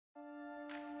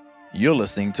You're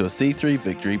listening to a C3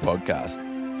 Victory podcast.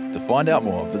 To find out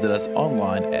more, visit us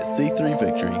online at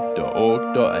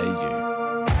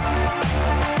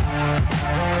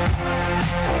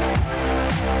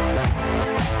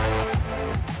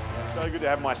c3victory.org.au. So good to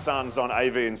have my sons on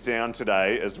AV and sound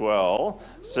today as well,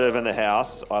 serving the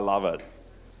house. I love it.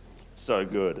 So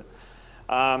good.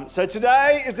 So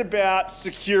today is about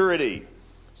security.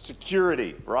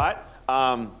 Security, right?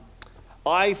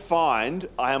 I find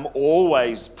I am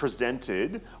always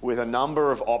presented with a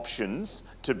number of options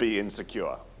to be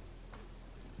insecure.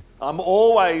 I'm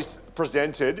always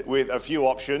presented with a few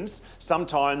options,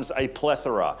 sometimes a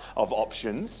plethora of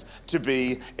options to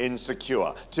be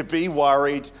insecure, to be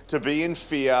worried, to be in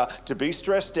fear, to be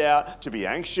stressed out, to be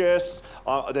anxious.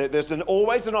 There's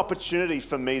always an opportunity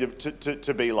for me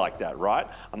to be like that, right?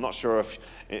 I'm not sure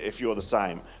if you're the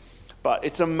same. But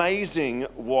it's amazing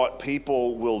what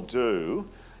people will do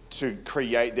to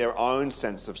create their own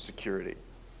sense of security.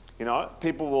 You know,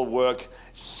 people will work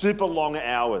super long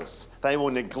hours. They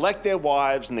will neglect their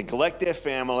wives, neglect their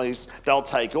families. They'll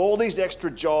take all these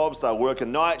extra jobs. They'll work a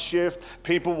night shift.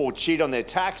 People will cheat on their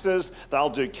taxes.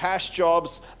 They'll do cash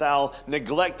jobs. They'll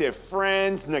neglect their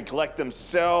friends, neglect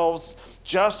themselves,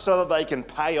 just so that they can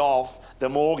pay off the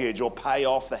mortgage or pay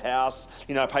off the house,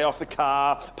 you know, pay off the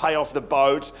car, pay off the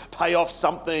boat, pay off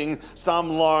something, some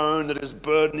loan that is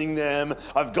burdening them.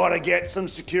 I've got to get some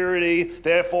security,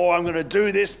 therefore I'm going to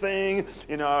do this thing,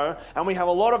 you know. And we have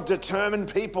a lot of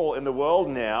determined people in the world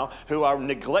now who are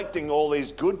neglecting all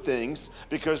these good things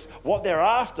because what they're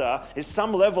after is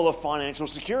some level of financial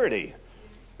security.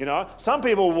 You know, some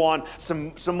people want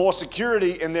some more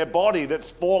security in their body that's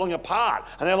falling apart.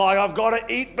 And they're like, I've got to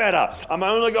eat better. I'm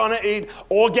only going to eat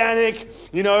organic,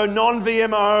 you know,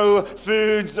 non-VMO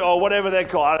foods or whatever they're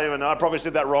called. I don't even know. I probably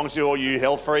said that wrong to all you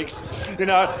health freaks. You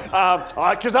know,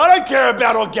 because I don't care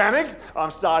about organic. I'm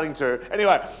starting to.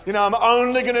 Anyway, you know, I'm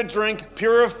only going to drink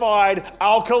purified,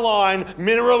 alkaline,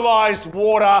 mineralized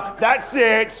water. That's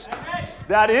it.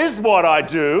 That is what I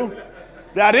do.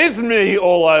 That is me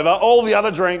all over. All the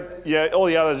others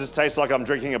just taste like I'm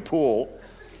drinking a pool.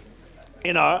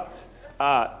 You know,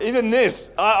 even this,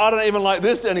 I don't even like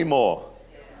this anymore.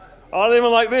 I don't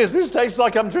even like this. This tastes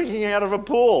like I'm drinking out of a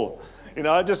pool. You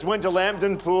know, I just went to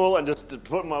Lambton Pool and just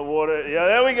put my water, yeah,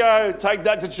 there we go. Take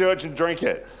that to church and drink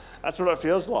it. That's what it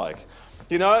feels like.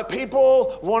 You know,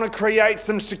 people want to create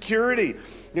some security.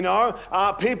 You know,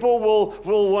 people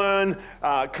will learn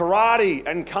karate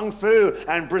and kung fu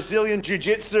and Brazilian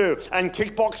jiu-jitsu and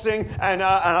kickboxing and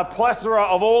a plethora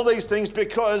of all these things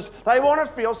because they want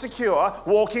to feel secure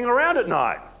walking around at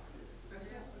night.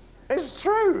 It's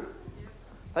true.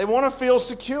 They want to feel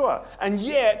secure. And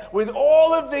yet, with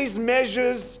all of these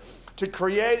measures to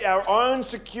create our own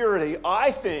security,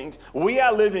 I think we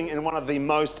are living in one of the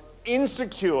most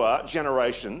insecure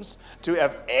generations to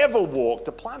have ever walked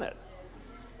the planet.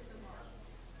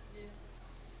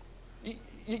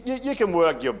 You can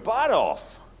work your butt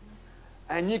off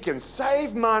and you can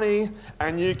save money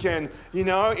and you can, you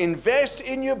know, invest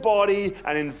in your body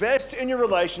and invest in your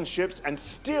relationships and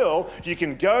still you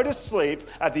can go to sleep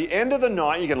at the end of the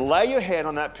night, you can lay your head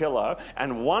on that pillow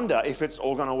and wonder if it's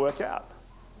all going to work out.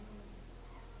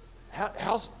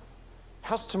 How's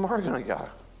tomorrow going to go?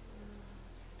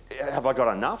 Have I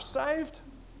got enough saved?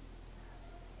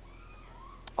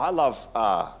 I love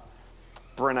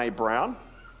Brené Brown.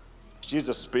 She's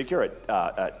a speaker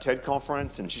at TED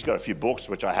Conference, and she's got a few books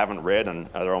which I haven't read, and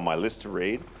they're on my list to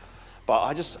read. But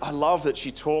I love that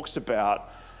she talks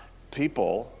about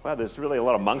people. Wow, there's really a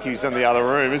lot of monkeys in the other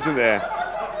room, isn't there?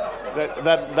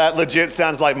 That legit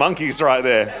sounds like monkeys right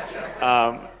there.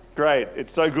 Great.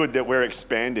 It's so good that we're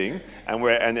expanding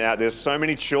and there's so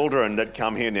many children that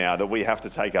come here now that we have to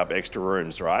take up extra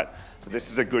rooms, right? So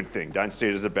this is a good thing. Don't see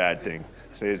it as a bad thing.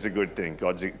 See it as a good thing.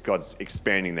 God's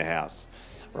expanding the house,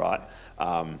 right?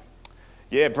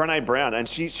 Brené Brown, and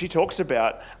she talks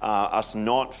about us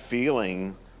not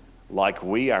feeling like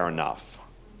we are enough.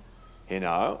 You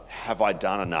know, have I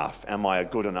done enough? Am I a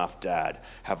good enough dad?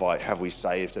 Have we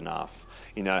saved enough?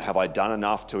 You know, have I done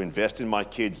enough to invest in my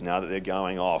kids now that they're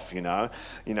going off? You know,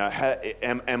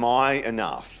 am I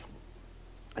enough?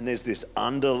 And there's this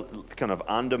kind of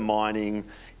undermining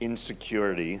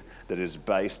insecurity that is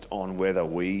based on whether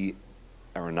we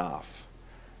are enough,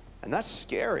 and that's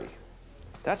scary.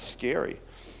 That's scary.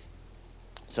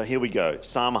 So here we go.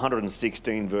 Psalm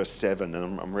 116, verse 7,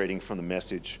 and I'm reading from the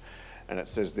Message, and it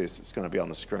says this. It's going to be on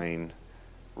the screen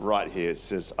right here. It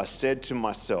says, "I said to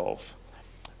myself,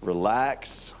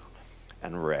 relax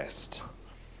and rest.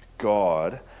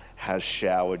 God has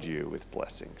showered you with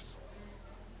blessings."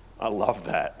 I love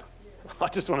that. I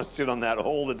just want to sit on that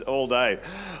all day.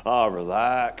 Oh,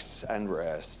 relax and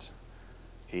rest.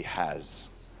 He has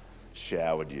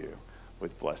showered you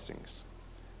with blessings.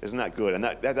 Isn't that good? And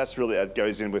that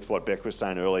goes in with what Beck was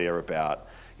saying earlier about,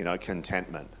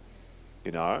 contentment.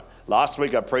 Last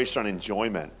week I preached on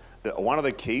enjoyment. One of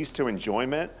the keys to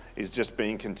enjoyment is just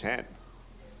being content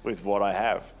with what I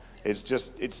have. It's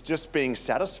just being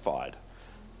satisfied.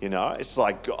 It's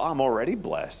like, I'm already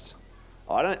blessed.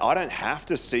 I don't have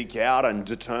to seek out and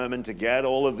determine to get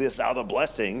all of this other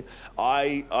blessing.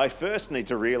 I first need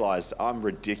to realize I'm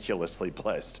ridiculously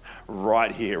blessed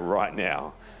right here, right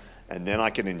now. And then I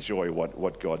can enjoy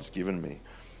what God's given me.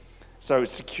 So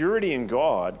security in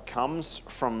God comes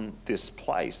from this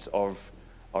place of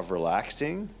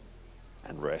relaxing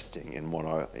and resting in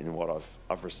what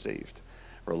I've received.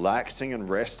 Relaxing and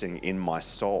resting in my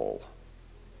soul.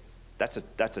 That's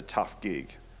a tough gig,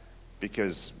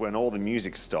 because when all the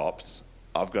music stops,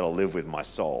 I've got to live with my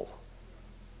soul.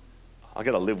 I've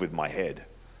got to live with my head.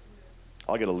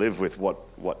 I've got to live with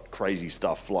what crazy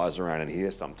stuff flies around in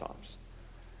here sometimes.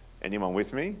 Anyone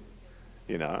with me?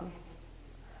 And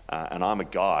I'm a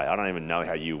guy. I don't even know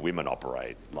how you women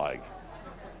operate.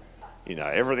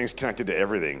 Everything's connected to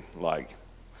everything.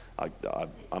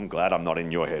 I'm glad I'm not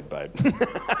in your head, babe.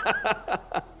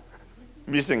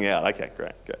 Missing out. Okay,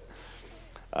 great.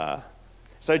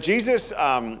 So Jesus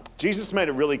made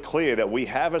it really clear that we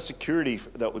have a security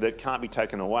that can't be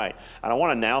taken away. And I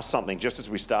want to nail something just as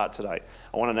we start today.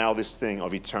 I want to nail this thing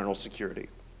of eternal security.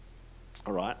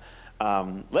 All right?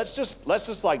 Let's just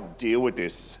deal with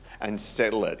this and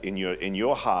settle it in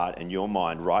your heart and your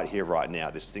mind right here, right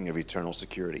now, this thing of eternal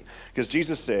security. Because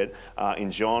Jesus said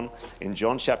in John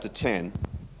chapter 10,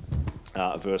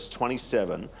 verse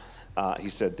 27, he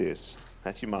said this.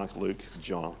 Matthew, Mark, Luke,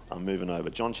 John. I'm moving over.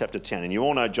 John chapter 10. And you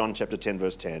all know John chapter 10,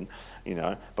 verse 10,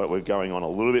 but we're going on a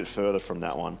little bit further from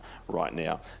that one right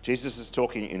now. Jesus is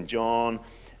talking in John,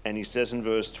 and he says in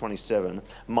verse 27,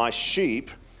 "My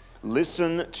sheep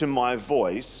listen to my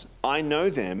voice. I know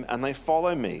them, and they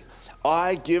follow me.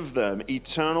 I give them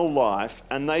eternal life,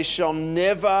 and they shall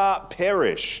never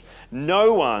perish.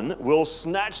 No one will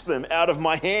snatch them out of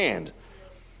my hand.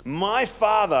 My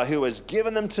Father who has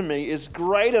given them to me is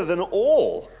greater than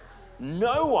all.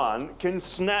 No one can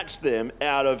snatch them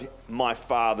out of my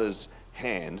Father's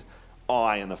hand.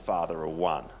 I and the Father are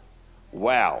one."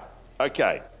 Wow.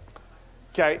 Okay,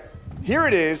 here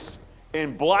it is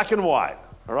in black and white,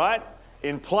 all right?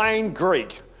 In plain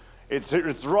Greek. It's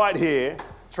right here,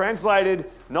 translated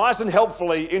nice and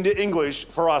helpfully into English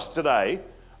for us today,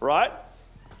 right?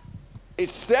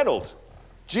 It's settled.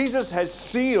 Jesus has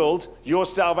sealed your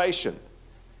salvation.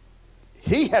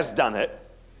 He has done it,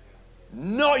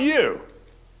 not you.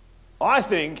 I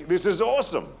think this is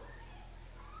awesome.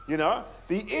 The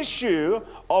issue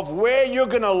of where you're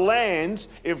going to land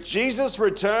if Jesus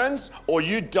returns or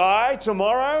you die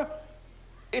tomorrow,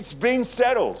 it's been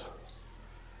settled.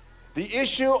 The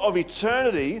issue of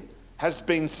eternity has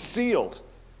been sealed.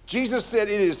 Jesus said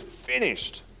it is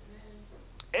finished.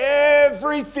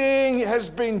 Everything has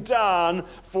been done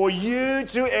for you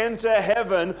to enter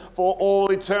heaven for all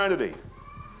eternity.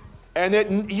 And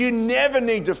that you never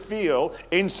need to feel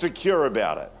insecure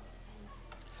about it.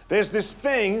 There's this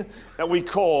thing that we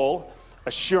call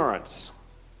assurance.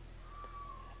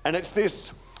 And it's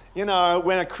this,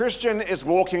 when a Christian is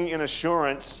walking in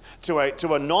assurance to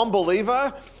a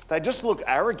non-believer, they just look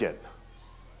arrogant.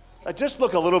 They just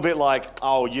look a little bit like,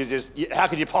 how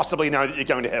could you possibly know that you're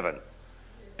going to heaven?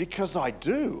 Because I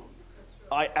do.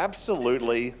 I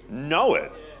absolutely know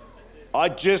it.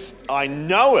 I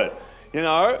know it.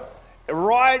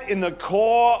 Right in the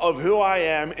core of who I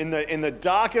am, in the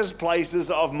darkest places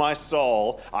of my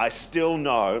soul, I still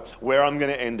know where I'm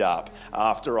going to end up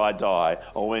after I die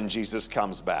or when Jesus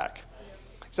comes back.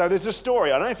 So there's a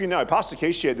story, I don't know if you know, Pastor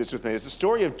Keith shared this with me. There's a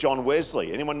story of John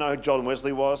Wesley. Anyone know who John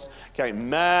Wesley was? Okay,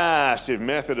 massive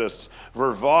Methodist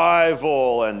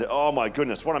revival, and oh my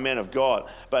goodness, what a man of God.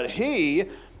 But I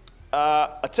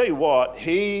tell you what,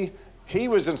 he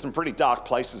was in some pretty dark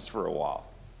places for a while.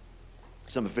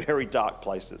 Some very dark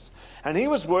places. And he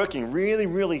was working really,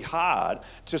 really hard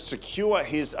to secure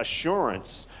his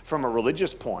assurance from a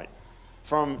religious point.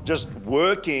 From just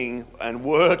working and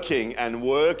working and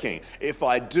working. If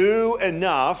I do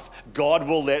enough, God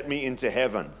will let me into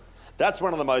heaven. That's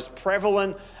one of the most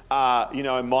prevalent,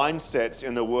 mindsets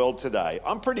in the world today.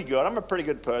 I'm pretty good. I'm a pretty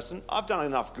good person. I've done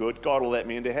enough good. God will let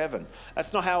me into heaven.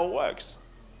 That's not how it works.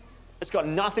 It's got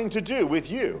nothing to do with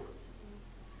you.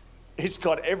 It's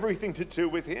got everything to do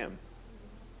with Him,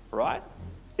 right?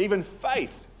 Even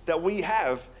faith that we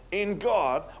have in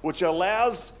God, which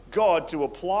allows God to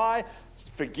apply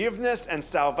forgiveness and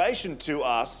salvation to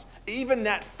us, even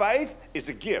that faith is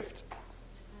a gift.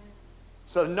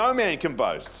 So no man can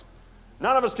boast.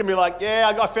 None of us can be like,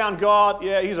 yeah, I found God.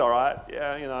 Yeah, he's all right.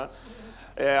 Yeah,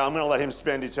 Yeah, I'm going to let him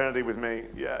spend eternity with me.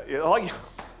 Yeah.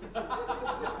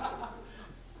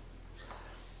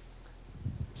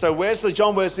 So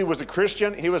John Wesley was a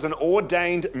Christian. He was an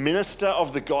ordained minister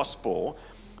of the gospel,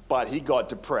 but he got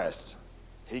depressed.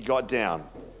 He got down.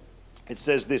 It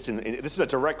says this, this is a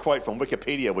direct quote from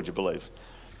Wikipedia, would you believe?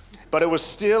 But it was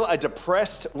still a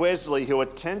depressed Wesley who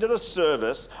attended a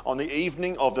service on the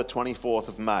evening of the 24th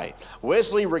of May.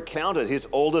 Wesley recounted his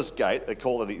Aldersgate, they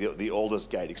call it the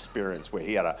Aldersgate experience, where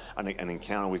he had an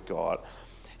encounter with God.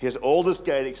 His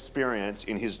Aldersgate experience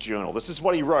in his journal. This is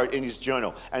what he wrote in his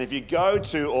journal. And if you go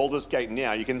to Aldersgate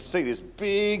now, you can see this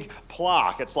big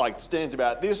plaque. It's like stands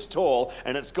about this tall,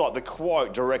 and it's got the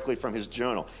quote directly from his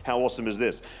journal. How awesome is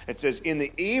this? It says, "In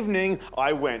the evening,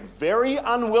 I went very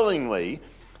unwillingly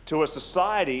to a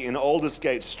society in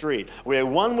Aldersgate Street where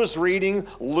one was reading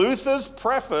Luther's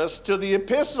preface to the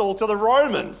Epistle to the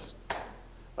Romans."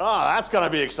 Oh, that's going to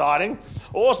be exciting.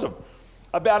 Awesome.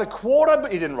 He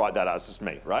didn't write that out, it's just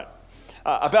me, right?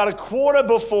 About a quarter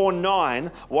before 9,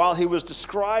 while he was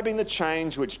describing the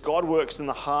change which God works in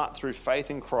the heart through faith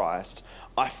in Christ,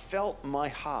 I felt my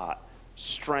heart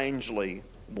strangely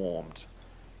warmed.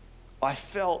 I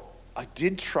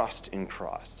did trust in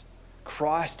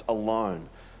Christ alone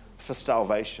for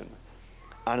salvation,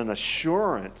 and an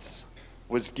assurance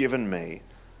was given me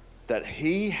that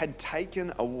he had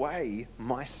taken away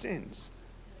my sins,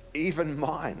 even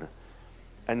mine,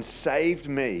 and saved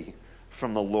me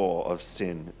from the law of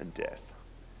sin and death.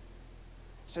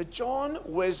 So John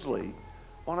Wesley,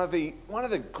 one of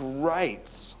the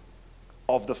greats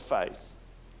of the faith,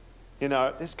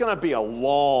 there's going to be a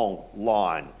long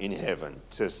line in heaven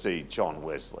to see John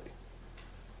Wesley,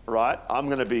 right? I'm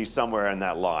going to be somewhere in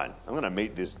that line. I'm going to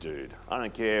meet this dude. I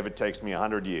don't care if it takes me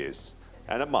 100 years,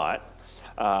 and it might,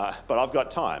 but I've got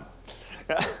time.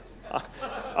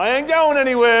 I ain't going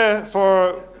anywhere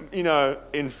for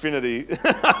infinity,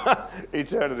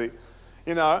 eternity.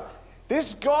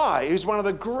 This guy, who's one of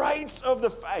the greats of the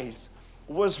faith,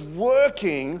 was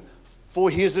working for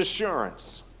his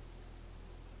assurance.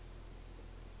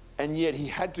 And yet he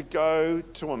had to go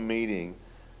to a meeting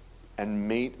and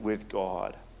meet with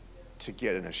God to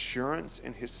get an assurance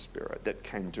in his spirit that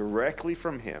came directly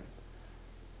from him,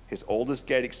 his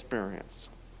Aldersgate experience,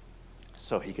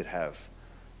 so he could have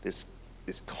this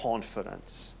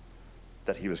confidence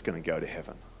that he was going to go to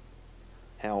heaven.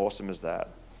 How awesome is that?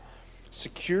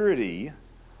 Security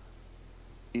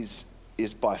is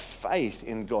by faith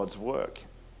in God's work,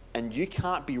 and you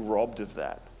can't be robbed of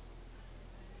that.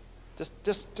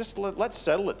 Let's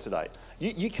settle it today.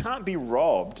 You can't be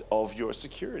robbed of your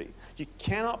security. You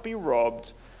cannot be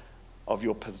robbed of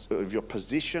your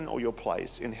position or your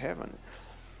place in heaven.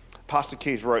 Pastor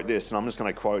Keith wrote this, and I'm just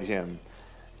going to quote him.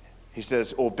 He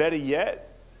says, or better yet,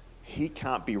 he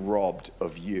can't be robbed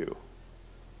of you.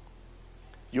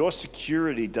 Your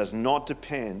security does not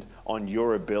depend on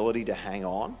your ability to hang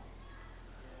on.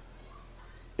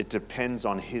 It depends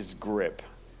on his grip.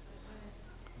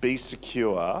 Be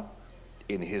secure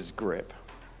in his grip.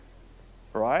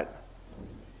 Right?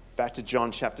 Back to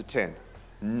John chapter 10.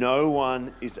 No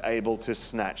one is able to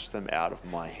snatch them out of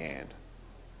my hand.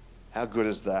 How good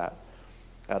is that?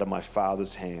 Out of my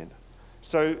Father's hand.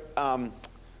 So,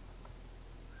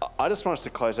 I just want us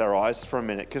to close our eyes for a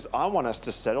minute because I want us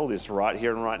to settle this right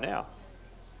here and right now.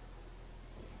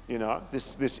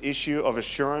 This issue of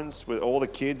assurance with all the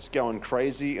kids going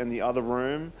crazy in the other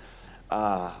room.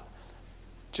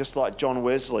 Just like John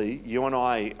Wesley, you and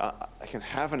I can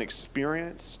have an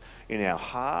experience in our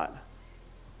heart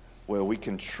where we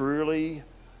can truly,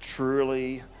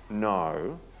 truly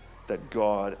know that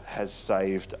God has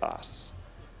saved us.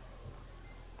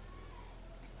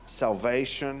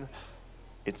 Salvation,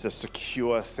 it's a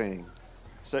secure thing.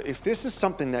 So if this is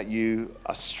something that you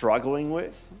are struggling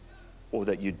with, or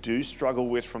that you do struggle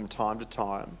with from time to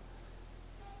time,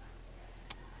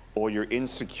 or you're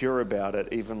insecure about it,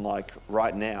 even like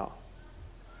right now,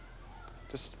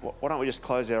 why don't we just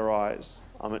close our eyes?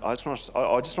 I just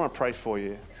want to pray for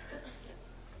you.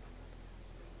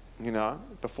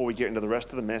 Before we get into the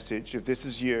rest of the message, if this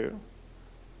is you,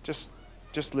 just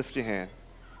lift your hand.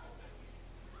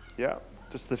 Yeah,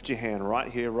 just lift your hand right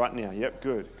here, right now. Yep,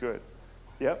 good.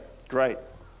 Yep, great.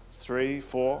 3,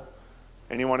 4.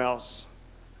 Anyone else?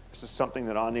 This is something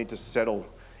that I need to settle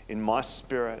in my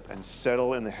spirit and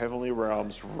settle in the heavenly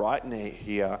realms right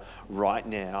here, right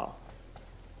now.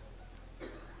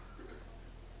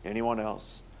 Anyone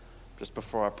else? Just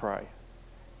before I pray.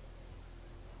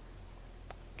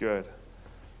 good.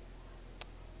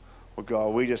 Well, God,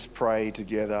 we just pray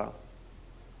together.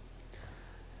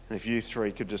 And if you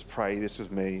three could just pray this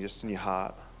with me, just in your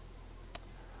heart.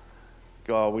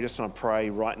 God, we just want to pray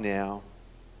right now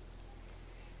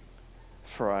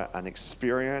for an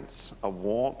experience, a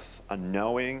warmth, a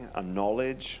knowing, a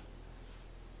knowledge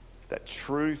that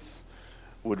truth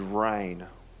would reign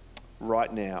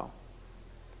right now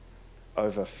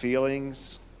over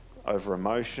feelings, over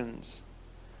emotions,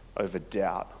 over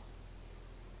doubt,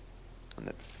 and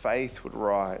that faith would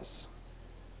rise.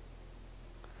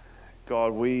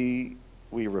 God, we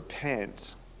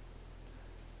repent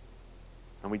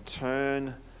and we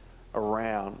turn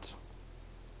around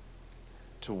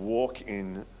to walk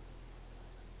in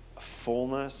a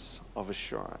fullness of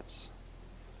assurance.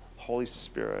 Holy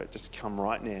Spirit, just come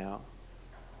right now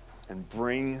and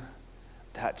bring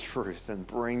that truth and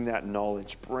bring that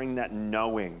knowledge, bring that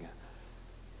knowing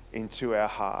into our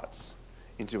hearts,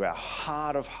 into our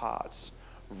heart of hearts,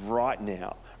 right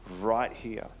now, right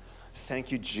here. Thank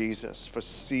you, Jesus, for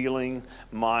sealing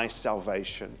my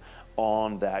salvation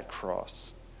on that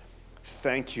cross.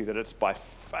 Thank you that it's by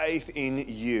faith in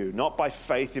you, not by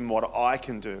faith in what I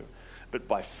can do, but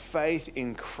by faith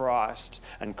in Christ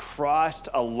and Christ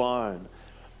alone,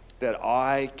 that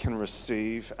I can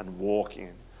receive and walk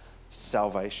in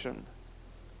salvation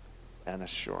and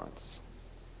assurance.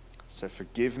 So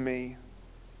forgive me,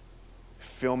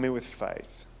 fill me with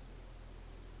faith,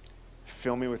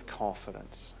 fill me with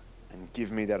confidence, and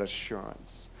give me that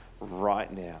assurance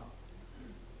right now.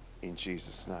 In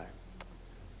Jesus' name.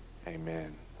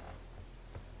 Amen.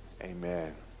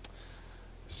 Amen.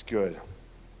 It's good.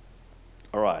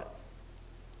 All right.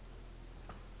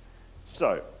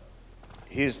 So,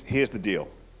 here's the deal.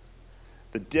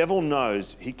 The devil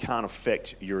knows he can't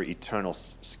affect your eternal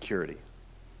security.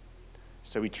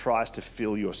 So he tries to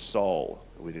fill your soul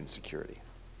with insecurity.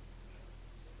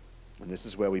 And this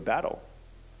is where we battle.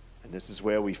 And this is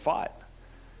where we fight.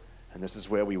 And this is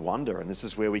where we wonder. And this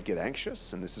is where we get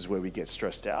anxious. And this is where we get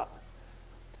stressed out.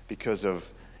 Because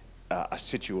of a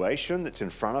situation that's in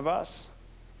front of us.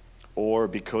 Or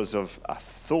because of a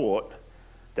thought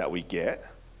that we get,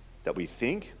 that we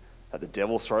think, that the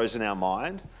devil throws in our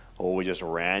mind. Or we just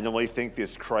randomly think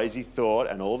this crazy thought,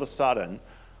 and all of a sudden,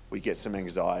 we get some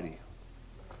anxiety.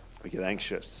 We get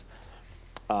anxious.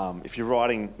 If you're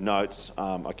writing notes,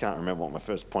 I can't remember what my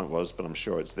first point was, but I'm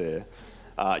sure it's there.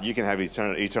 You can have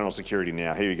eternal security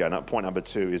now. Here you go. Point number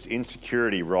 2 is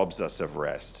insecurity robs us of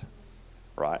rest.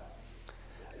 Right?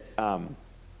 I've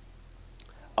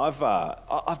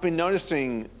been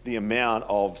noticing the amount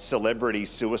of celebrity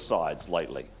suicides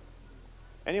lately.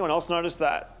 Anyone else notice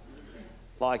that?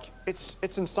 Like, it's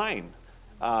insane.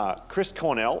 Chris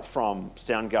Cornell from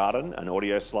Soundgarden, an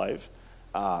audio slave,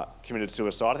 committed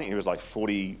suicide. I think he was like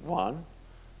 41,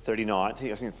 39. I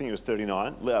think he was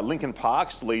 39. Linkin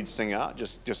Park's lead singer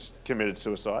just committed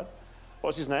suicide.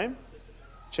 What's his name?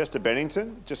 Chester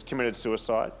Bennington just committed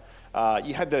suicide.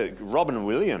 You had the Robin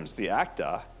Williams, the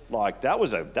actor. Like, that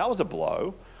was a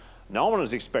blow. No one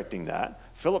was expecting that.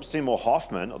 Philip Seymour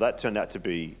Hoffman, that turned out to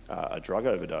be a drug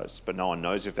overdose, but no one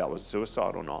knows if that was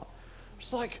suicide or not.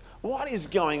 It's like, what is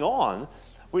going on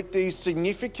with these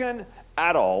significant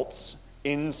adults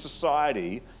in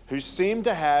society who seem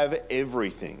to have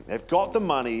everything? They've got the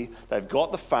money, they've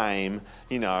got the fame,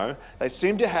 they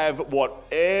seem to have what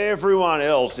everyone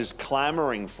else is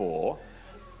clamoring for,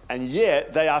 and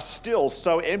yet they are still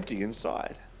so empty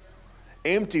inside.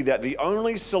 Empty that the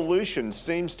only solution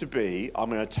seems to be,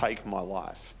 I'm going to take my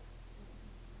life.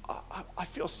 I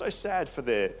feel so sad for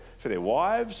their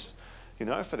wives,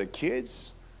 for their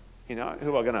kids, who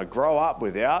are going to grow up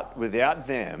without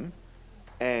them,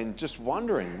 and just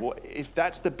wondering if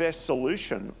that's the best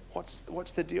solution.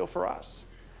 What's the deal for us?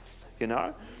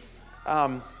 The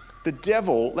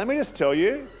devil. Let me just tell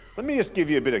you. Let me just give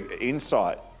you a bit of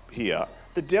insight here.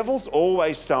 The devil's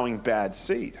always sowing bad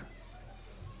seed.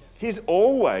 He's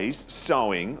always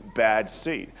sowing bad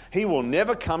seed. He will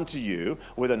never come to you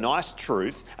with a nice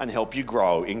truth and help you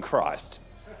grow in Christ.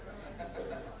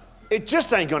 It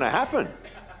just ain't going to happen.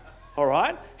 All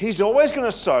right? He's always going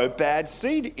to sow bad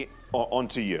seed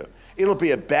onto you. It'll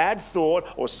be a bad thought,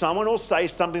 or someone will say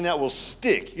something that will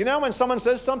stick. When someone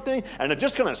says something and it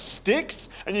just kind of sticks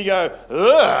and you go,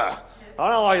 ugh,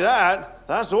 I don't like that.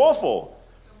 That's awful.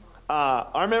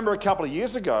 I remember a couple of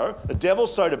years ago, the devil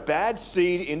sowed a bad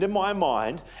seed into my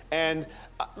mind, and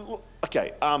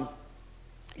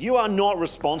you are not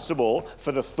responsible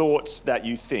for the thoughts that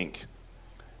you think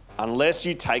unless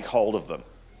you take hold of them.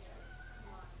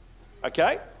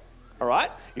 Okay? All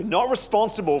right? You're not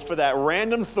responsible for that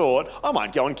random thought, I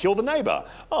might go and kill the neighbor.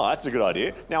 Oh, that's a good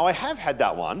idea. Now, I have had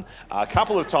that one a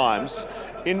couple of times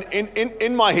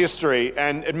in my history,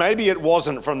 and maybe it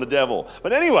wasn't from the devil.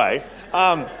 But anyway,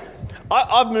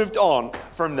 I've moved on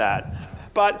from that.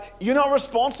 But you're not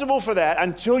responsible for that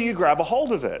until you grab a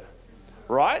hold of it,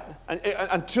 right?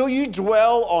 Until you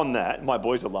dwell on that. My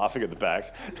boys are laughing at the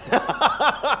back.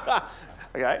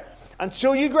 Okay?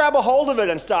 Until you grab a hold of it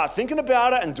and start thinking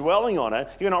about it and dwelling on it,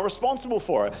 you're not responsible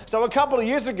for it. So a couple of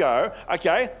years ago,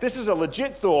 okay, this is a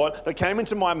legit thought that came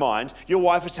into my mind. Your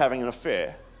wife is having an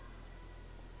affair.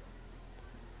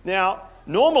 Now,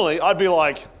 normally I'd be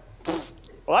like,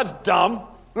 well, that's dumb,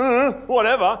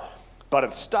 whatever. But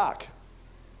it stuck.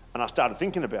 And I started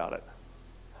thinking about it.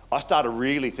 I started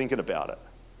really thinking about it.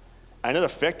 And it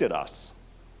affected us.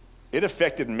 It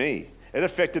affected me. It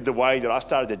affected the way that I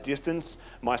started to distance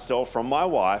myself from my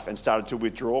wife and started to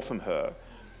withdraw from her,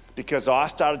 because I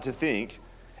started to think,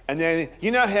 and then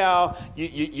you know how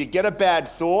you get a bad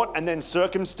thought and then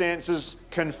circumstances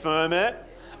confirm it?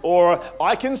 Or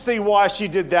I can see why she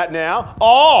did that now.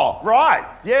 Oh, right.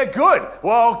 Yeah, good.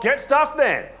 Well, get stuff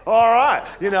then. All right.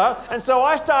 And so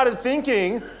I started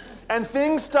thinking, and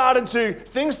things started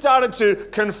to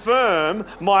confirm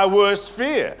my worst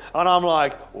fear. And I'm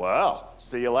like, wow.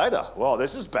 See you later. Well,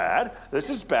 this is bad.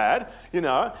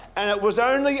 And it was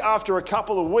only after a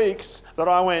couple of weeks that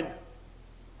I went,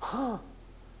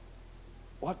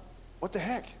 what the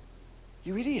heck?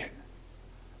 You idiot.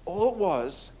 All it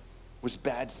was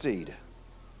bad seed.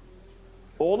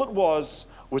 All it was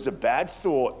a bad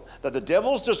thought that the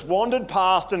devil's just wandered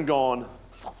past and gone.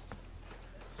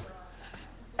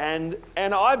 And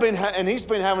he's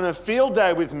been having a field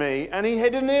day with me, and he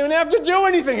didn't even have to do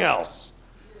anything else.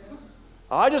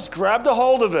 I just grabbed a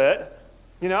hold of it,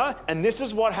 and this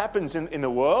is what happens in the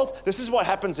world. This is what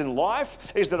happens in life,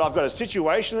 is that I've got a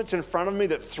situation that's in front of me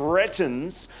that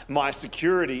threatens my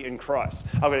security in Christ.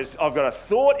 I've got a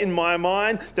thought in my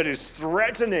mind that is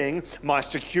threatening my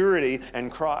security in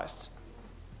Christ.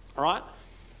 All right?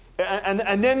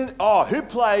 And then, who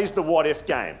plays the what if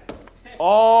game?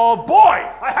 Oh boy,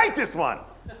 I hate this one.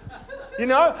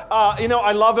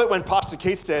 I love it when Pastor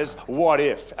Keith says, what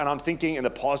if? And I'm thinking in the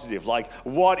positive, like,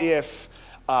 what if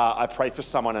I pray for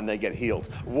someone and they get healed?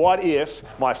 What if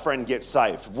my friend gets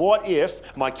saved? What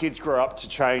if my kids grow up to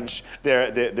change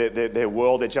their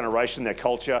world, their generation, their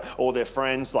culture, or their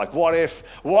friends? Like, that's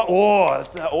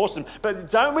awesome. But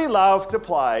don't we love to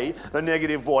play the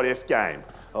negative what if game?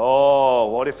 Oh,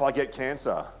 what if I get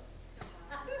cancer?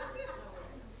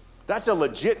 That's a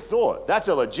legit thought. That's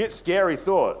a legit scary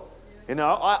thought.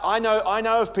 I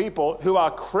know of people who are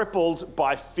crippled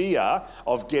by fear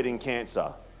of getting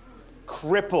cancer.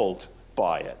 Crippled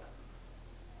by it.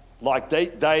 Like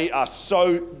they are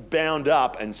so bound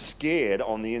up and scared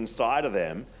on the inside of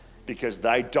them because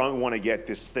they don't want to get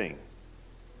this thing.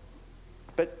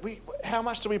 But how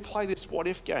much do we play this what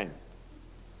if game?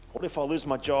 What if I lose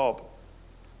my job?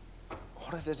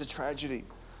 What if there's a tragedy?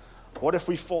 What if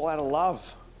we fall out of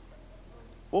love?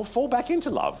 We'll fall back into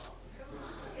love.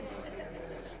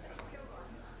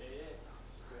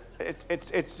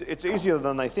 It's easier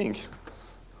than they think.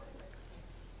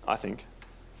 I think.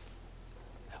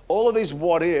 All of these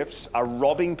what ifs are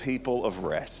robbing people of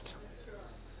rest.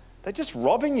 They're just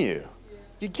robbing you.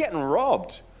 You're getting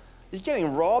robbed. You're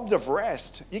getting robbed of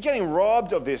rest. You're getting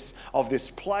robbed of this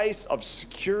place of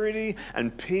security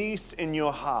and peace in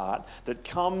your heart that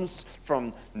comes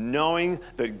from knowing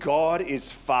that God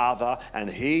is Father and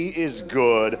He is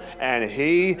good and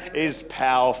He is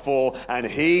powerful and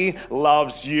He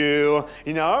loves you,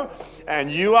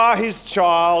 and you are His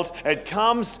child. It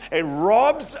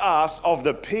robs us of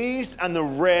the peace and the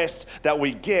rest that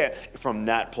we get from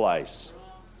that place.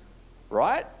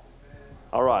 Right?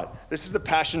 All right, this is the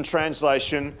Passion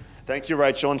Translation. Thank you,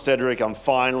 Rachel and Cedric. I'm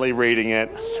finally reading it.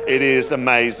 It is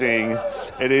amazing.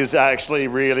 It is actually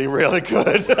really, really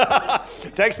good.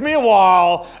 It takes me a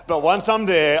while, but once I'm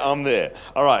there, I'm there.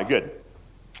 All right, good.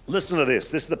 Listen to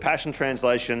this. This is the Passion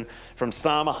Translation from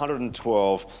Psalm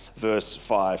 112, verse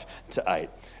 5 to 8.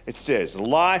 It says,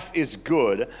 "Life is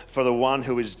good for the one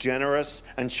who is generous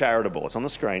and charitable." It's on the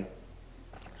screen.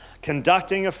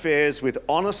 "Conducting affairs with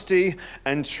honesty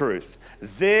and truth.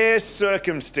 Their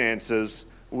circumstances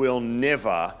will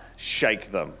never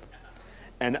shake them,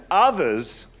 and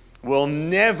others will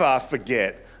never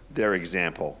forget their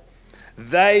example.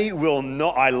 They will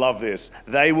not," I love this,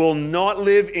 "they will not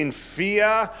live in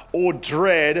fear or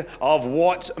dread of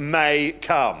what may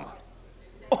come."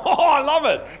 Oh, I love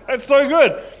it. That's so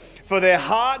good. For their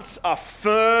hearts are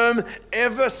firm,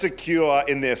 ever secure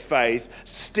in their faith,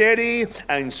 steady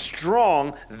and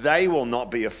strong. They will not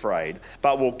be afraid,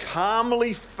 but will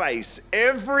calmly face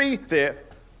every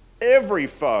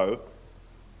foe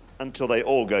until they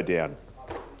all go down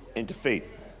in defeat.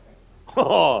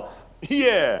 Oh,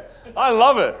 yeah, I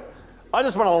love it. I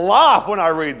just want to laugh when I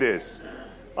read this.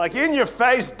 Like, in your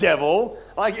face, devil.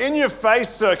 Like, in your face,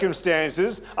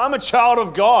 circumstances. I'm a child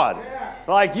of God.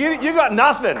 Like, you got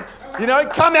nothing. You know,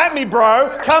 come at me,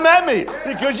 bro. Come at me.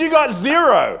 Because you got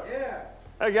zero.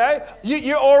 Okay?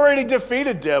 You're already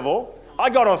defeated, devil. I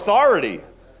got authority.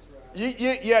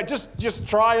 Just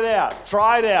try it out.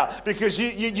 Try it out. Because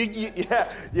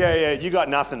you got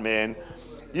nothing, man.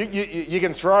 You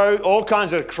can throw all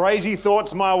kinds of crazy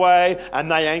thoughts my way and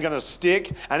they ain't going to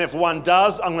stick. And if one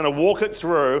does, I'm going to walk it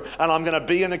through and I'm going to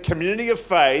be in a community of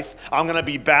faith. I'm going to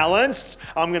be balanced.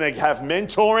 I'm going to have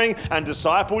mentoring and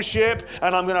discipleship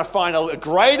and I'm going to find a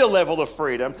greater level of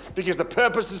freedom because the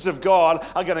purposes of God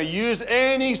are going to use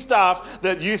any stuff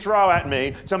that you throw at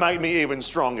me to make me even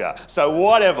stronger. So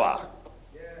whatever.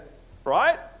 Yes.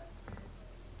 Right?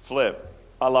 Flip.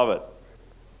 I love it.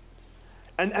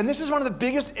 And this is one of the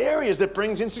biggest areas that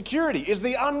brings insecurity, is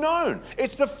the unknown.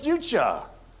 It's the future.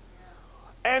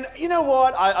 And you know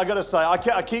what? I got to say,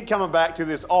 I keep coming back to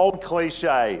this old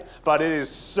cliche, but it is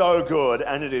so good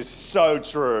and it is so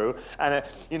true. And,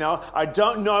 I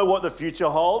don't know what the future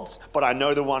holds, but I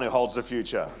know the one who holds the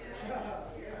future.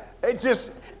 It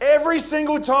just, every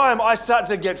single time I start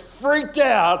to get freaked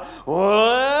out,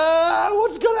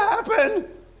 what's going to happen?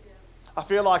 I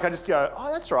feel like I just go,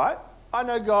 oh, that's right. I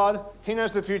know God. He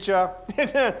knows the future.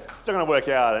 It's not going to work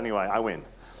out anyway. I win.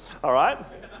 All right?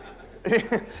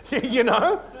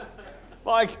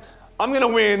 Like, I'm going to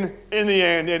win in the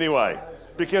end anyway.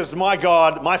 Because my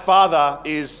God, my Father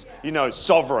is,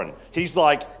 sovereign. He's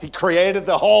like, he created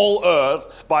the whole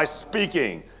earth by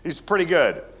speaking. He's pretty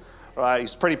good. Right?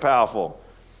 He's pretty powerful.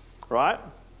 Right?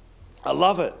 I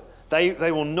love it.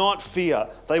 They will not fear.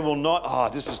 They will not,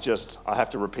 I have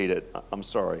to repeat it. I'm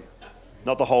sorry.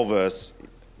 Not the whole verse.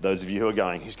 Those of you who are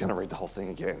going, he's going to read the whole thing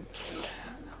again.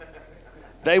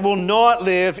 They will not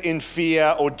live in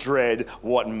fear or dread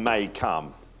what may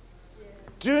come.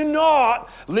 Do not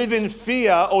live in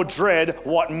fear or dread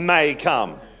what may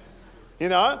come.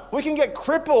 We can get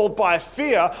crippled by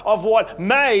fear of what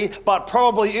may, but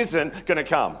probably isn't going to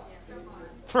come.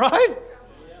 Right?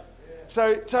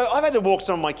 So I've had to walk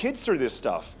some of my kids through this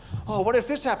stuff. Oh, what if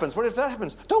this happens? What if that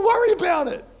happens? Don't worry about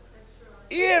it.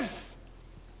 If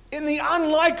in the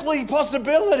unlikely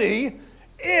possibility,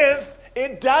 if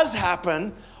it does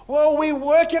happen, well, we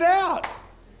work it out.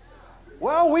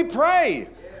 Well, we pray.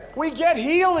 We get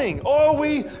healing. Or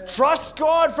we trust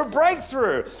God for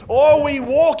breakthrough. Or we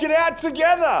walk it out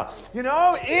together.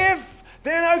 If,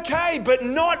 then okay, but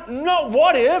not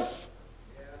what if.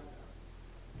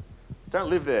 Don't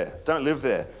live there. Don't live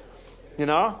there.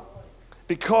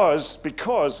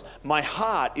 Because my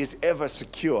heart is ever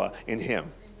secure in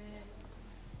Him.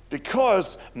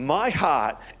 Because my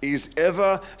heart is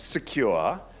ever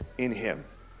secure in Him,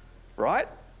 right?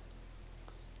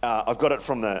 I've got it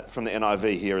from the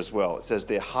NIV here as well. It says,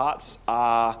 their hearts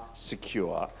are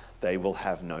secure, they will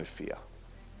have no fear.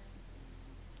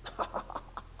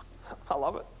 I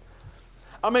love it.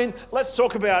 I mean, let's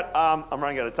talk about, I'm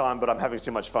running out of time, but I'm having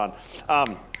too much fun.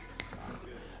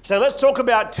 So let's talk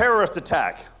about terrorist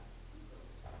attack.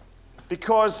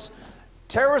 Because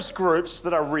terrorist groups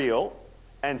that are real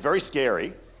and very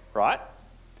scary, right?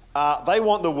 They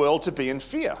want the world to be in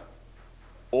fear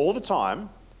all the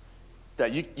time. That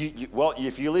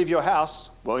if you leave your house,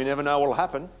 well, you never know what will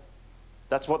happen.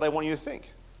 That's what they want you to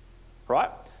think, right?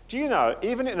 Do you know,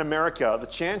 even in America, the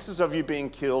chances of you being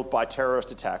killed by terrorist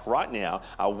attack right now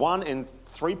are 1 in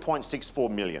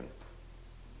 3.64 million.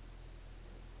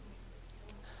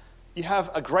 You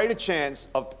have a greater chance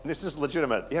of, this is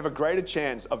legitimate, you have a greater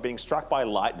chance of being struck by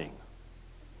lightning.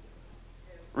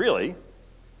 Really,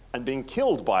 and being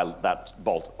killed by that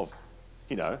bolt of,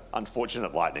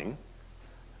 unfortunate lightning,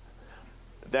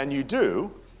 than you do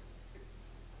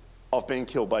of being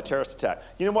killed by a terrorist attack.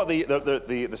 You know what the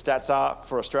stats are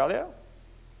for Australia?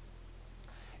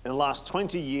 In the last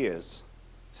 20 years,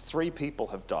 3 people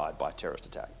have died by a terrorist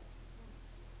attack.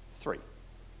 3.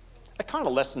 It kind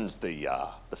of lessens the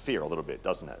fear a little bit,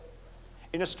 doesn't it?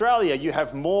 In Australia, you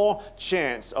have more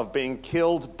chance of being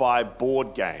killed by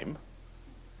board game.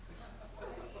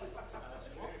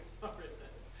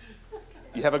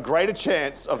 You have a greater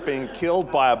chance of being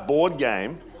killed by a board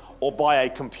game or by a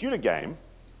computer game,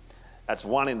 that's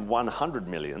 1 in 100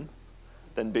 million,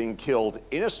 than being killed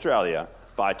in Australia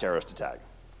by a terrorist attack.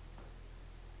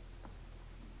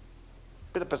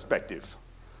 Bit of perspective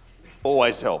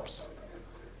always helps.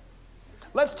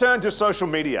 Let's turn to social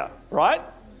media, right?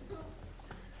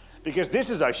 Because this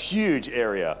is a huge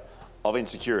area of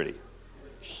insecurity.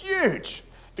 Huge.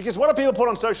 Because what do people put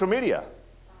on social media?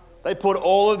 They put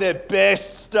all of their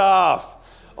best stuff.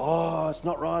 Oh, it's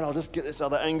not right. I'll just get this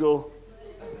other angle.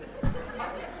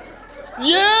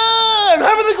 Yeah, I'm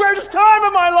having the greatest time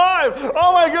of my life.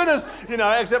 Oh my goodness.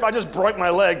 Except I just broke my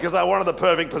leg because I wanted the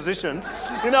perfect position.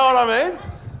 You know what I mean?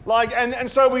 And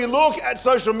so we look at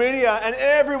social media and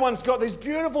everyone's got these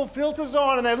beautiful filters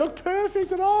on and they look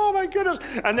perfect and oh my goodness.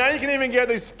 And now you can even get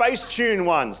these Facetune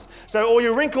ones. So all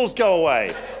your wrinkles go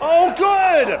away. Oh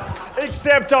good.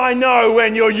 Except I know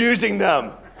when you're using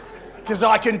them. Because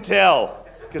I can tell.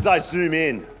 Because I zoom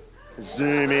in.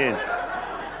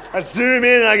 I zoom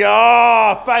in and I go,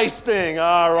 oh, face thing.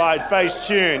 All right,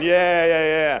 Facetune.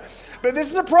 Yeah. But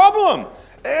this is a problem.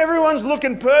 Everyone's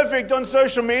looking perfect on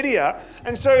social media.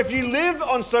 And so if you live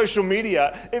on social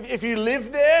media, if you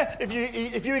live there, if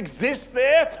you exist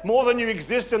there more than you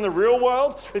exist in the real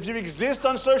world, if you exist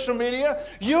on social media,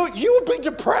 you will be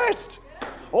depressed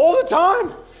all the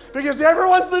time because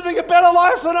everyone's living a better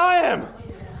life than I am.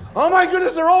 Oh my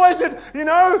goodness, they're always I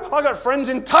got friends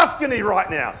in Tuscany right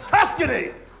now.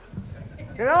 Tuscany!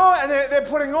 And they're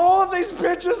putting all of these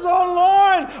pictures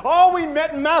online. Oh, we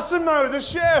met Massimo, the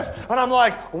chef. And I'm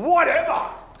like, whatever.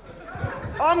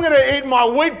 I'm going to eat my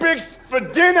Weet-Bix for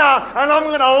dinner and I'm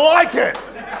going to like it.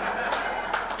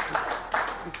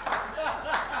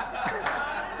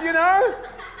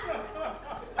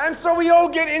 And so we all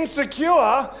get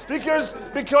insecure because,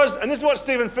 and this is what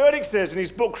Stephen Furtick says in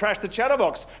his book, Crash the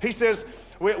Chatterbox. He says,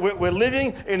 we're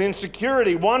living in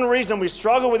insecurity. One reason we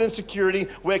struggle with insecurity,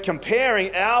 we're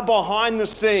comparing our behind the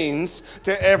scenes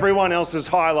to everyone else's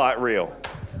highlight reel.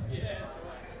 Yeah.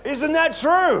 Isn't that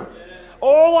true? Yeah.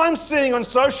 All I'm seeing on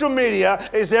social media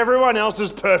is everyone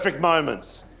else's perfect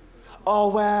moments. Oh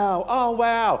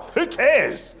wow. Who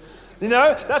cares?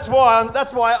 That's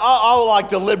why I'll like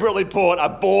deliberately put a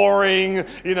boring,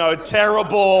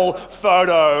 terrible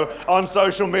photo on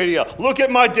social media. Look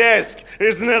at my desk.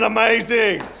 Isn't it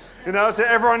amazing? So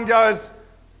everyone goes,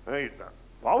 hey,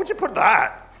 why would you put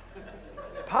that?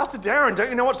 Pastor Darren,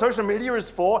 don't you know what social media is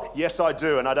for? Yes, I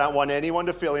do. And I don't want anyone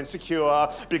to feel insecure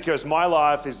because my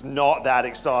life is not that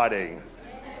exciting.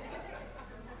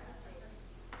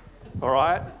 All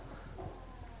right?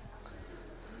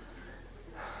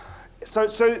 So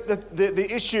the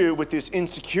issue with this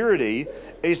insecurity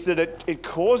is that it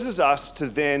causes us to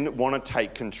then want to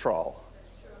take control,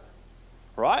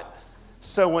 right?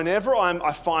 So whenever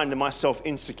I find myself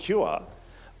insecure,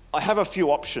 I have a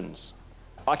few options.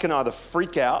 I can either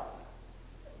freak out,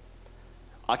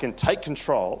 I can take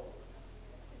control.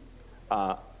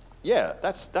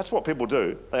 That's what people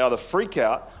do. They either freak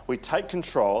out, we take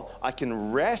control, I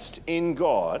can rest in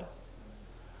God,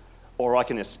 or I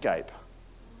can escape.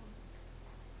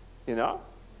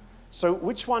 So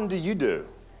which one do you do?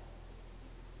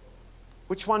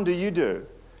 Which one do you do?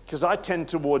 Because I tend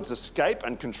towards escape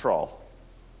and control.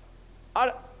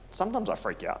 Sometimes I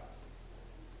freak out.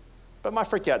 But my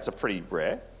freak outs are pretty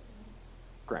rare.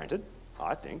 Granted,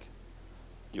 I think.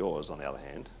 Yours, on the other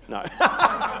hand, no.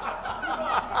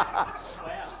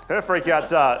 Her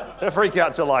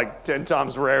freakouts are like 10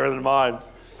 times rarer than mine.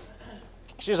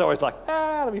 She's always like,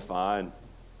 it'll be fine.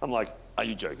 I'm like, are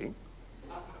you joking?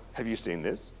 Have you seen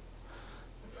this?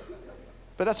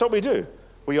 But that's what we do.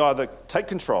 We either take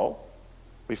control,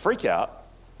 we freak out,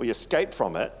 we escape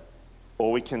from it,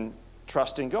 or we can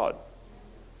trust in God.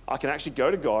 I can actually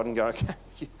go to God and go, okay,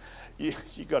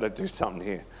 you got to do something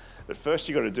here. But first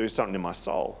you got to do something in my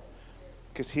soul.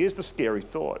 Because here's the scary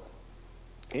thought.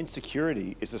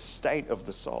 Insecurity is a state of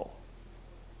the soul.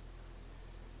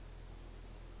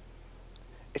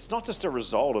 It's not just a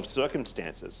result of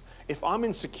circumstances. If I'm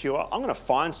insecure, I'm going to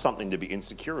find something to be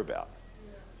insecure about.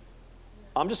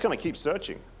 I'm just going to keep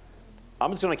searching.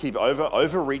 I'm just going to keep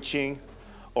overreaching,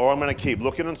 or I'm going to keep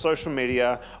looking on social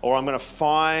media, or I'm going to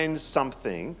find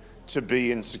something to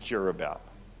be insecure about.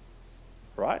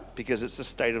 Right? Because it's a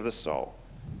state of the soul.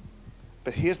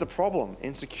 But here's the problem.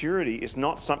 Insecurity is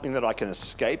not something that I can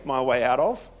escape my way out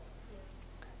of.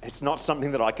 It's not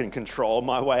something that I can control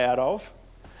my way out of.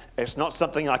 It's not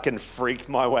something I can freak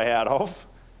my way out of,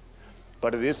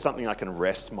 but it is something I can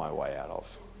rest my way out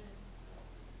of.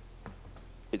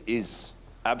 It is,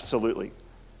 absolutely.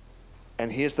 And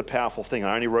here's the powerful thing.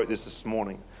 I only wrote this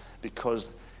morning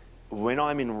because when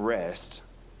I'm in rest,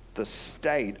 the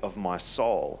state of my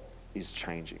soul is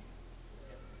changing.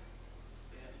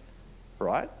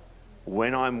 Right?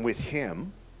 When I'm with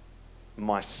Him,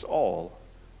 my soul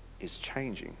is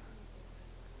changing.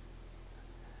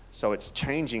 So it's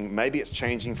changing, maybe it's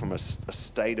changing from a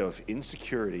state of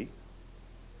insecurity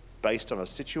based on a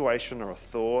situation or a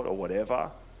thought or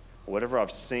whatever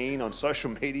I've seen on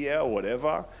social media or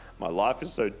whatever. My life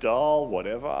is so dull,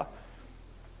 whatever.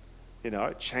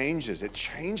 It changes. It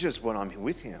changes when I'm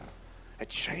with him. It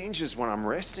changes when I'm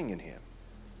resting in him.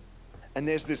 And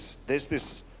there's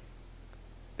this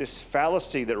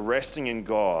fallacy that resting in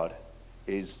God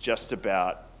is just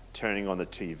about turning on the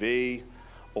TV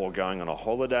or going on a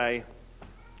holiday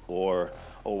or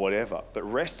whatever. But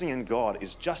resting in God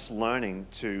is just learning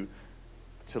to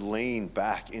lean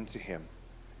back into him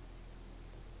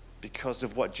because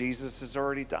of what Jesus has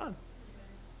already done.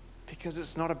 Because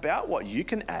it's not about what you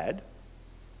can add.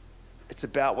 It's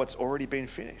about what's already been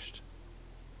finished.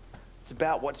 It's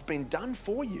about what's been done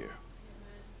for you.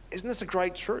 Isn't this a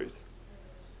great truth?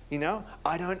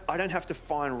 I don't have to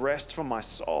find rest for my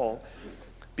soul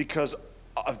because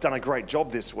I've done a great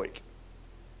job this week.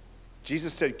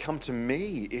 Jesus said, "Come to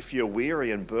me if you're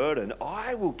weary and burdened.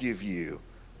 I will give you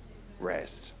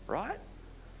rest," right?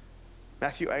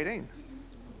 Matthew 18.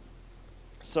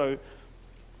 So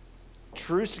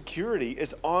true security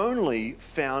is only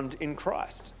found in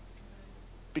Christ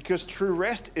because true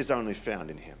rest is only found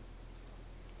in him.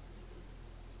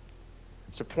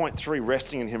 So point 3,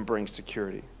 resting in him brings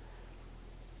security.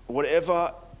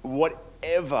 Whatever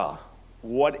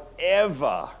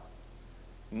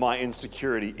my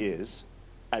insecurity is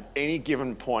at any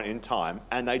given point in time,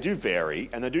 and they do vary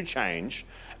and they do change,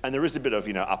 and there is a bit of,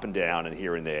 up and down and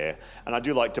here and there, and I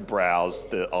do like to browse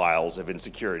the aisles of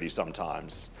insecurity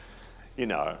sometimes.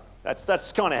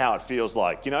 That's kind of how it feels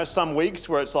like. Some weeks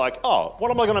where it's like, oh,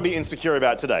 what am I going to be insecure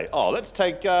about today? Oh, let's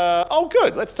take,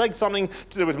 let's take something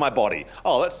to do with my body.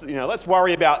 Oh, let's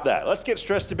worry about that. Let's get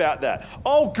stressed about that.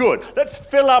 Oh, good. Let's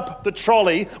fill up the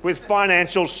trolley with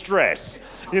financial stress.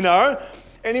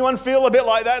 Anyone feel a bit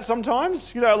like that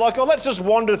sometimes? Let's just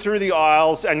wander through the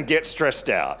aisles and get stressed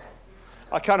out.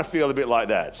 I kind of feel a bit like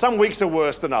that. Some weeks are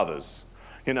worse than others,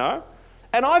 And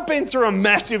I've been through a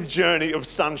massive journey of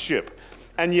sonship.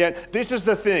 And yet, this is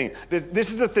the thing.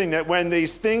 This is the thing that when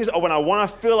these things, or when I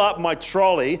want to fill up my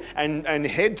trolley and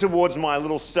head towards my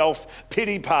little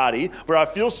self-pity party, where I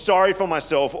feel sorry for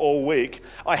myself all week,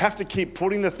 I have to keep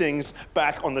putting the things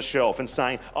back on the shelf and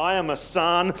saying, I am a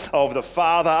son of the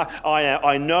Father.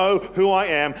 I know who I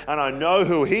am, and I know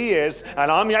who he is,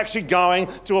 and I'm actually going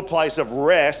to a place of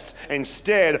rest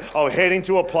instead of heading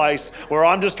to a place where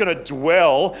I'm just going to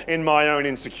dwell in my own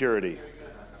insecurity.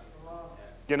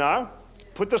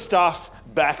 Put the stuff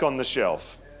back on the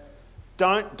shelf.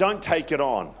 Don't take it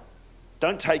on.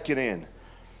 Don't take it in.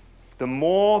 The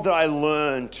more that I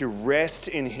learn to rest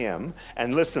in him,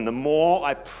 and listen, the more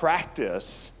I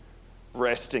practice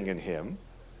resting in him,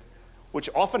 which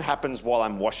often happens while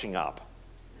I'm washing up.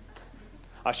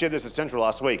 I shared this at Central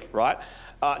last week, right?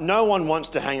 No one wants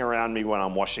to hang around me when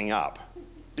I'm washing up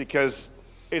because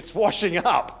it's washing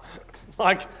up.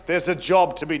 There's a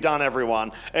job to be done,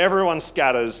 everyone. Everyone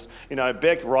scatters.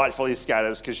 Beck rightfully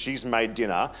scatters because she's made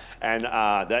dinner, and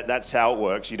that's how it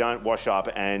works. You don't wash up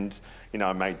and,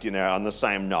 make dinner on the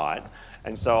same night.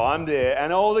 And so I'm there,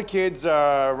 and all the kids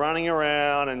are running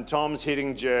around, and Tom's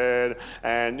hitting Jed,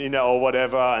 and, or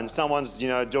whatever, and someone's,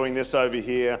 doing this over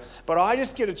here. But I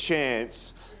just get a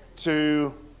chance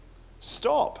to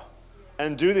stop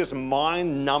and do this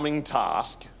mind-numbing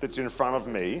task that's in front of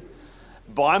me,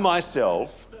 by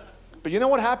myself. But you know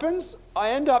what happens?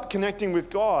 I end up connecting with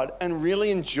God and really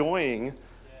enjoying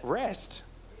rest.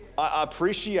 I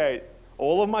appreciate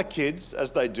all of my kids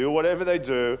as they do whatever they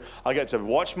do. I get to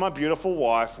watch my beautiful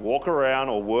wife walk around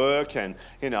or work and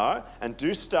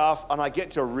do stuff, and I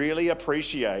get to really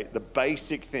appreciate the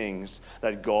basic things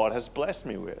that God has blessed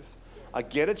me with. I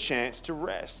get a chance to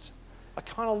rest. I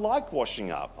kind of like washing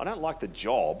up. I don't like the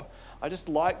job. I just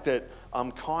like that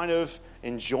I'm kind of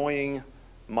enjoying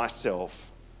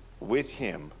myself with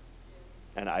him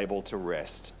and able to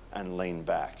rest and lean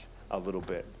back a little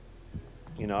bit,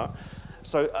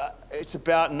 So it's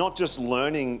about not just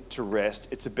learning to rest,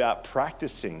 it's about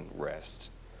practicing rest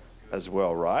as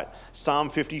well, right? Psalm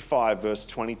 55, verse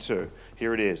 22.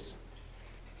 Here it is.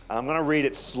 And I'm going to read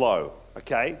it slow,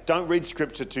 okay? Don't read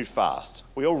scripture too fast.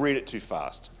 We all read it too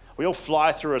fast. We all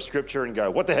fly through a scripture and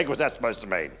go, what the heck was that supposed to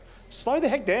mean? Slow the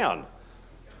heck down.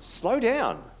 Slow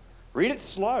down. Read it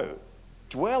slow.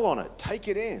 Dwell on it. Take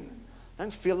it in.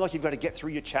 Don't feel like you've got to get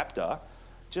through your chapter.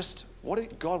 Just,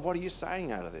 God, what are you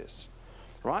saying out of this?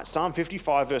 Right? Psalm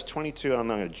 55, verse 22, and I'm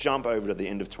going to jump over to the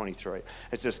end of 23.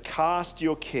 It says, cast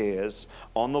your cares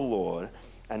on the Lord,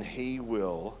 and he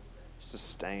will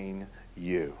sustain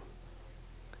you.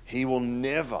 He will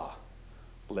never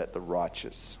let the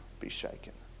righteous be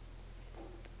shaken.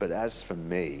 But as for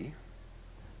me,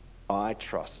 I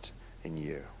trust in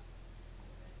you.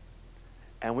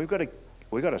 And we've got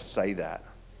to say that.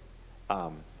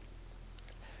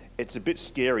 It's a bit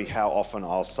scary how often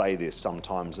I'll say this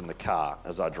sometimes in the car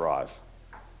as I drive.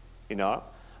 You know,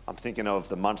 I'm thinking of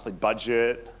the monthly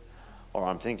budget, or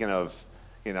I'm thinking of,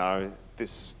 you know,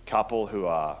 this couple who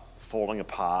are falling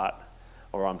apart,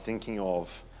 or I'm thinking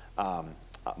of one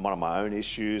of my own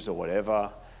issues or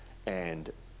whatever,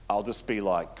 and I'll just be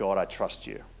like, God, I trust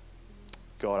you.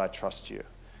 God, I trust you.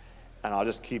 And I'll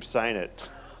just keep saying it.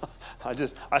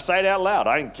 I say it out loud.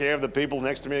 I don't care if the people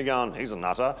next to me are going, he's a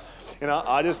nutter. You know,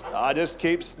 I just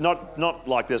keep, not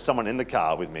like there's someone in the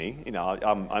car with me. You know,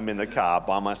 I'm in the car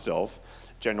by myself,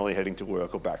 generally heading to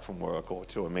work or back from work or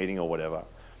to a meeting or whatever.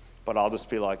 But I'll just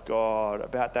be like, God,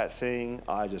 about that thing,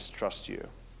 I just trust you.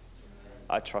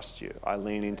 I trust you. I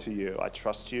lean into you. I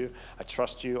trust you. I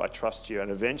trust you. I trust you.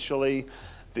 And eventually,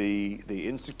 the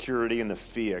insecurity and the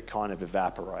fear kind of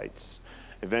evaporates.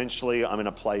 Eventually, I'm in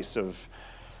a place of,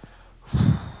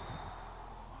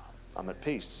 I'm at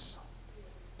peace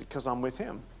because I'm with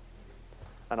him.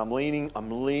 And I'm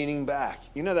leaning back.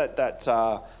 You know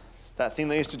that thing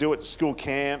they used to do at school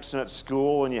camps and at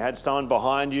school, and you had someone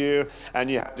behind you and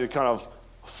you had to kind of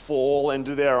fall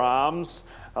into their arms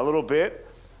a little bit.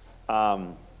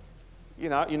 You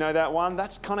know that one?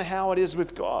 That's kind of how it is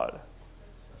with God.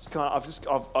 It's kind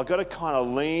of, I've got to kind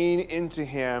of lean into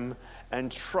him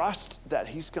and trust that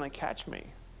he's going to catch me.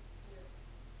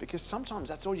 Because sometimes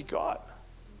that's all you got.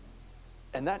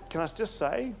 And that, can I just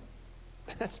say,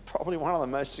 that's probably one of the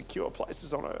most secure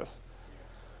places on earth,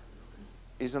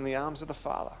 is in the arms of the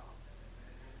Father.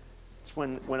 It's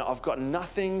when I've got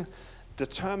nothing,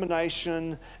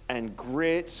 determination and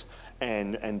grit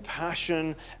and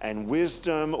passion and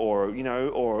wisdom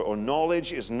or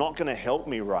knowledge is not going to help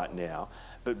me right now,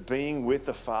 but being with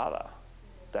the Father,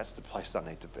 that's the place I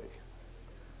need to be.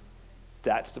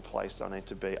 That's the place I need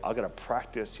to be. I've got to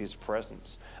practice his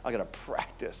presence. I've got to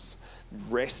practice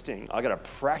resting. I've got to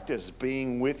practice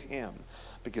being with him,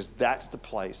 because that's the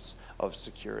place of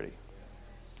security.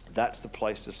 That's the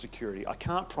place of security. I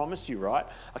can't promise you, right?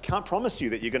 I can't promise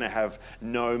you that you're going to have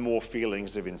no more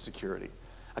feelings of insecurity.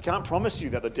 I can't promise you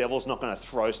that the devil's not going to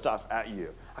throw stuff at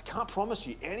you. I can't promise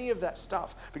you any of that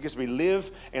stuff, because we live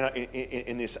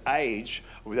in this age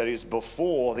that is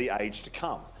before the age to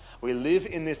come. We live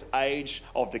in this age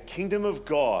of the kingdom of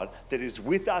God that is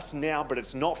with us now, but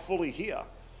it's not fully here.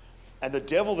 And the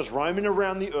devil that's roaming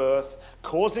around the earth,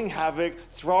 causing havoc,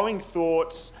 throwing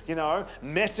thoughts,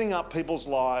 messing up people's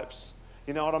lives.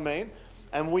 You know what I mean?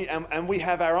 And we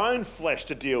have our own flesh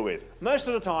to deal with. Most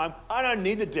of the time, I don't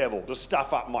need the devil to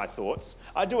stuff up my thoughts.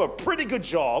 I do a pretty good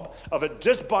job of it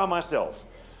just by myself,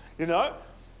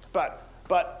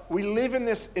 But we live in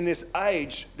this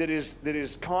age that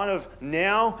is kind of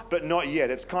now but not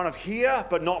yet. It's kind of here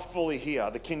but not fully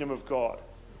here, the kingdom of God.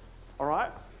 All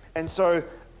right? And so,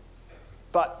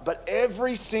 but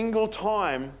every single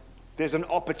time there's an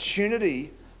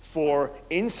opportunity for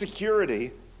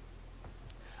insecurity,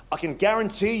 I can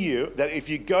guarantee you that if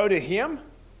you go to him,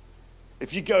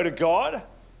 if you go to God,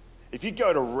 if you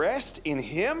go to rest in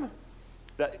him,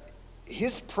 that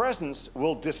his presence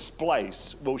will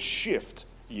shift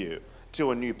you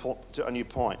to a new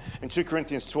point. In 2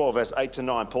 Corinthians 12, verse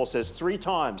 8-9, Paul says, 3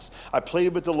 times I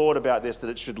pleaded with the Lord about this, that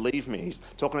it should leave me. He's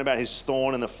talking about his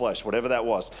thorn in the flesh, whatever that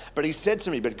was. But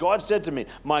God said to me,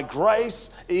 my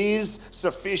grace is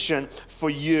sufficient for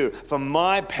you, for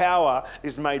my power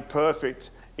is made perfect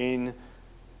in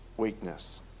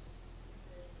weakness.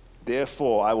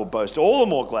 Therefore, I will boast all the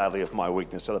more gladly of my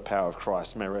weakness, so the power of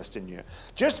Christ may rest in you.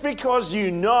 Just because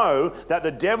you know that the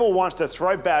devil wants to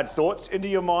throw bad thoughts into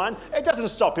your mind, it doesn't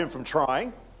stop him from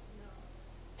trying.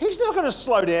 He's not going to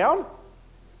slow down.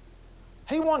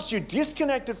 He wants you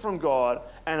disconnected from God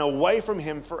and away from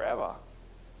him forever.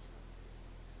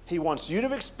 He wants you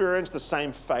to experience the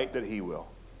same fate that he will.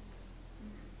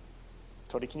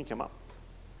 Toddy, can you come up?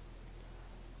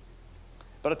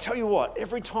 But I tell you what,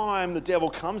 every time the devil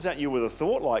comes at you with a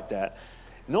thought like that,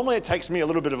 normally it takes me a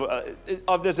little bit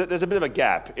of there's a bit of a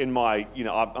gap in my,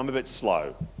 I'm a bit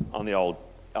slow on the old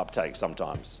uptake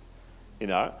sometimes.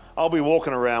 I'll be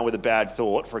walking around with a bad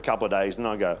thought for a couple of days and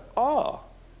I go, of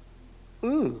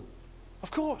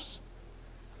course.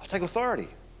 I'll take authority.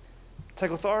 Take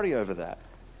authority over that.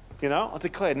 I'll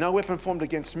declare no weapon formed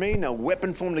against me, no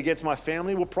weapon formed against my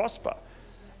family will prosper.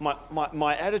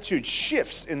 My attitude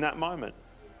shifts in that moment.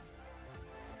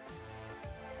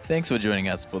 Thanks for joining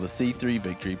us for the C3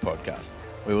 Victory podcast.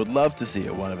 We would love to see you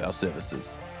at one of our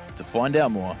services. To find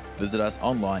out more, visit us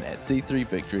online at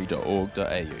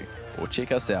c3victory.org.au or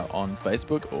check us out on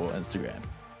Facebook or Instagram.